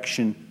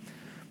resurrection.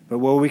 But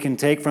what we can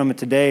take from it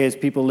today as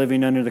people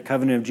living under the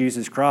covenant of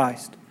Jesus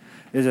Christ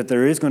is that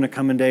there is going to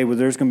come a day where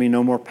there's going to be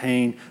no more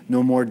pain,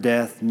 no more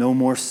death, no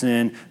more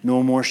sin,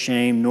 no more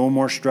shame, no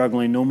more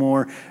struggling, no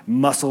more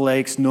muscle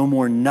aches, no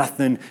more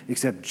nothing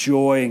except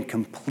joy and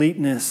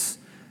completeness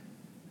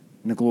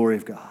in the glory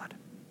of God.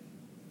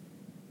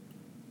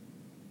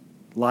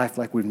 Life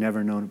like we've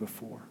never known it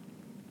before.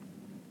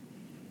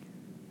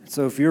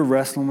 So if you're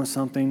wrestling with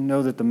something,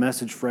 know that the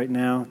message right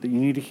now that you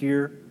need to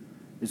hear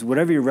is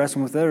whatever you're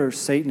wrestling with, or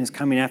Satan is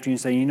coming after you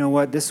and saying, you know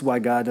what, this is why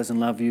God doesn't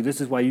love you.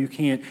 This is why you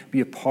can't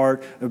be a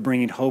part of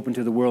bringing hope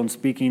into the world and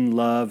speaking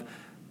love.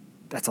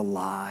 That's a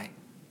lie.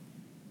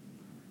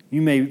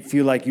 You may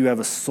feel like you have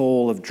a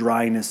soul of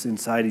dryness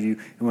inside of you,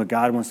 and what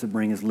God wants to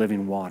bring is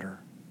living water.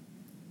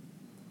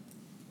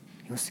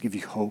 He wants to give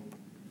you hope.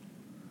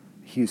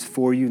 He is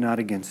for you, not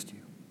against you.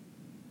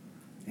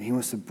 And He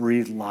wants to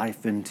breathe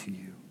life into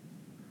you.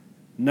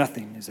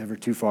 Nothing is ever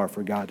too far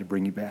for God to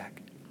bring you back.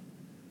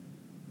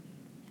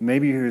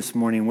 Maybe you're here this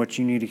morning, what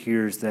you need to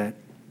hear is that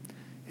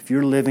if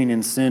you're living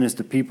in sin as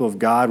the people of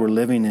God were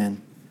living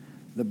in,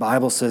 the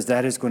Bible says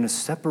that is going to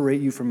separate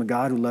you from a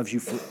God who loves you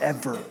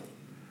forever.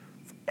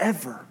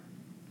 Forever.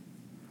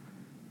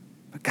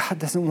 But God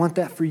doesn't want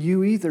that for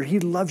you either. He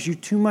loves you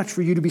too much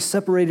for you to be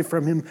separated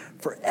from Him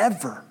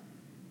forever.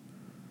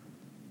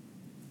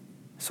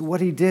 So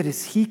what He did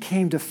is He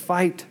came to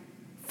fight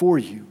for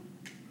you.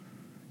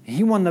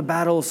 He won the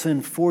battle of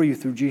sin for you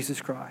through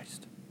Jesus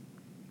Christ.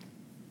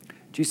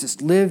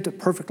 Jesus lived a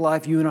perfect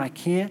life you and I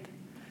can't.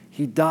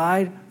 He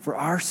died for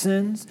our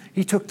sins.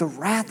 He took the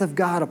wrath of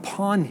God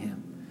upon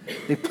Him.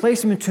 They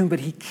placed Him in a tomb, but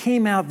He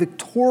came out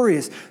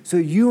victorious so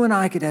you and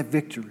I could have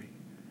victory.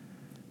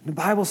 The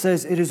Bible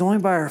says it is only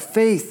by our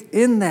faith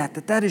in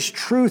that is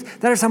truth.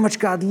 That is how much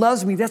God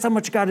loves me. That's how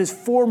much God is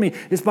for me.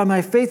 It's by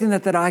my faith in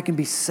that I can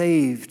be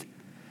saved.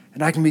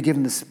 And I can be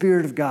given the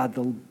Spirit of God,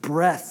 the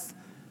breath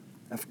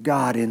of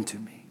God into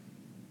me.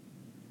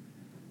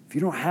 If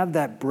you don't have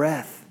that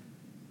breath,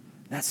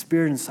 that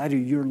Spirit inside of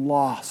you, you're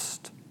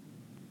lost.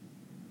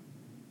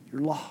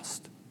 You're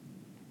lost.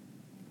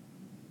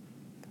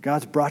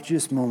 God's brought you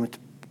this moment to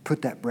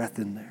put that breath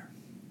in there.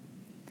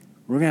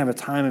 We're going to have a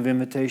time of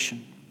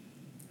invitation.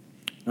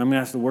 And I'm going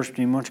to ask the worship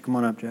team, why don't you come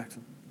on up,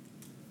 Jackson?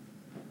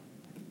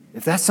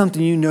 If that's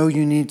something you know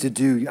you need to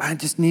do, I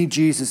just need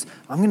Jesus,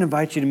 I'm going to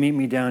invite you to meet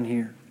me down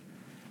here.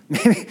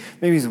 Maybe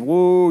he says,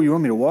 whoa, you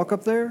want me to walk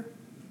up there?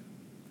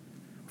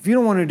 If you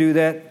don't want to do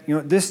that,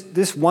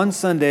 this one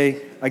Sunday,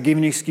 I give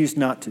you an excuse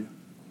not to.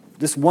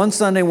 This one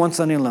Sunday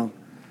alone.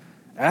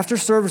 After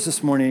service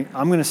this morning,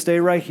 I'm going to stay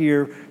right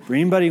here for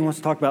anybody who wants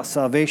to talk about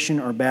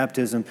salvation or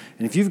baptism.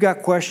 And if you've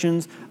got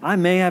questions, I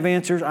may have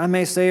answers. I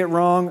may say it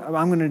wrong.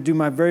 I'm going to do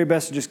my very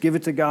best to just give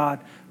it to God.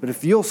 But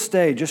if you'll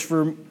stay just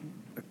for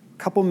a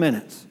couple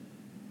minutes,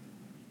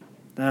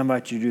 then I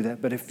invite you to do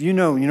that. But if you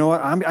know what,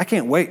 I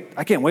can't wait.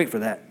 I can't wait for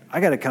that. I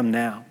got to come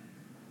now.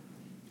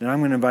 Then I'm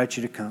going to invite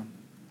you to come.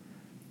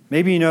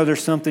 Maybe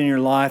there's something in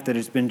your life that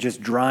has been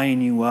just drying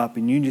you up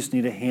and you just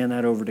need to hand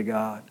that over to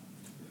God.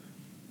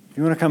 If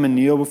you want to come and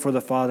kneel before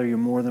the Father, you're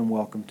more than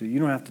welcome to. You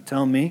don't have to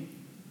tell me.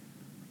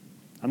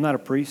 I'm not a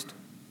priest.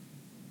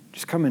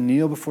 Just come and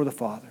kneel before the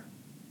Father.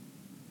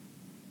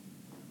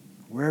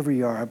 Wherever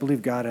you are, I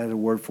believe God has a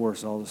word for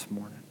us all this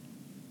morning.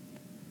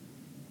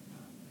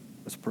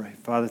 Let's pray.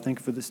 Father, thank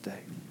you for this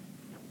day.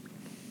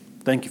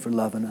 Thank you for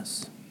loving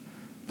us.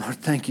 Lord,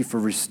 thank you for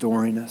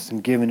restoring us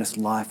and giving us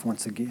life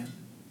once again.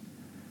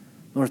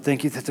 Lord,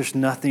 thank you that there's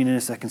nothing in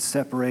us that can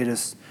separate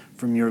us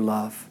from your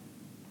love.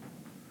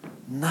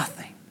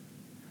 Nothing.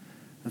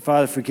 And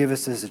Father, forgive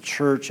us as a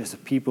church, as a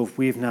people, if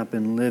we have not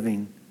been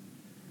living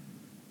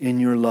in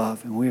your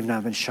love and we have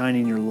not been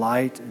shining your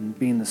light and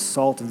being the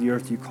salt of the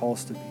earth you call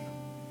us to be.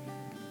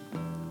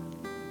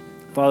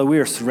 Father, we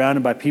are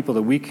surrounded by people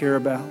that we care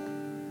about,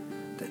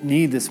 that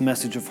need this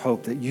message of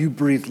hope, that you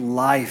breathe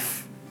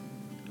life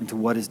into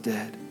what is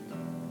dead.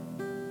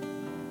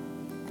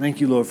 Thank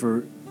you, Lord,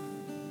 for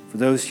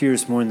those here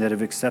this morning that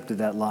have accepted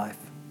that life.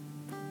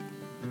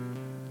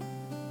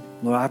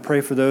 Lord, I pray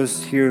for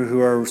those here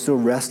who are still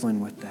wrestling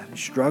with that and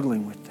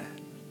struggling with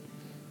that.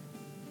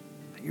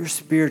 That your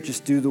Spirit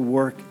just do the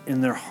work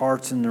in their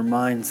hearts and their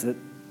minds that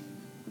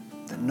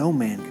no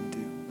man can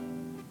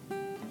do.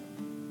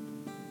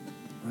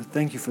 Lord,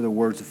 thank you for the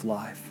words of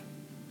life.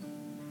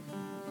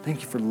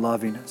 Thank you for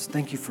loving us.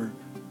 Thank you for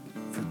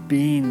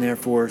being there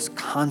for us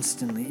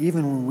constantly,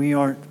 even when we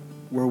aren't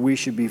where we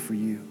should be for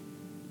you.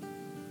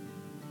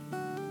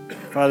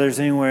 Father, is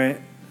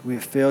anywhere we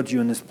have failed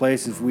you in this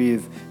place as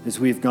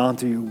we've gone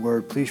through your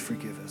word, please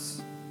forgive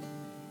us.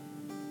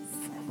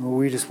 Lord,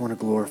 we just want to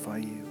glorify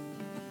you.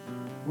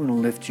 We want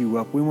to lift you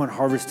up. We want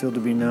Harvest Hill to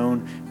be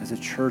known as a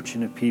church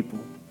and a people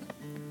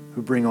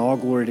who bring all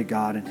glory to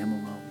God and Him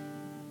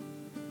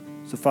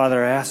alone. So,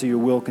 Father, I ask that your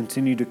will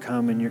continue to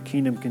come and your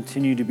kingdom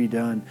continue to be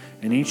done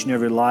in each and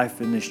every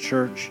life in this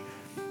church.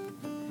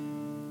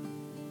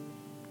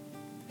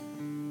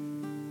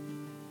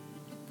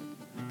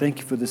 Thank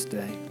you for this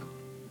day.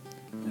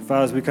 And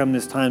Father, as we come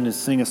this time to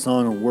sing a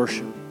song of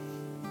worship,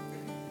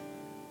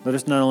 let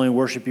us not only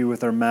worship you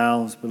with our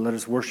mouths, but let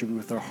us worship you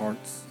with our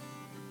hearts.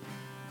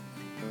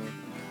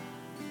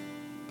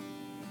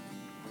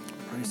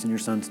 Praise in your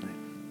Son's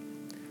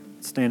name.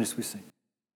 Stand as we sing.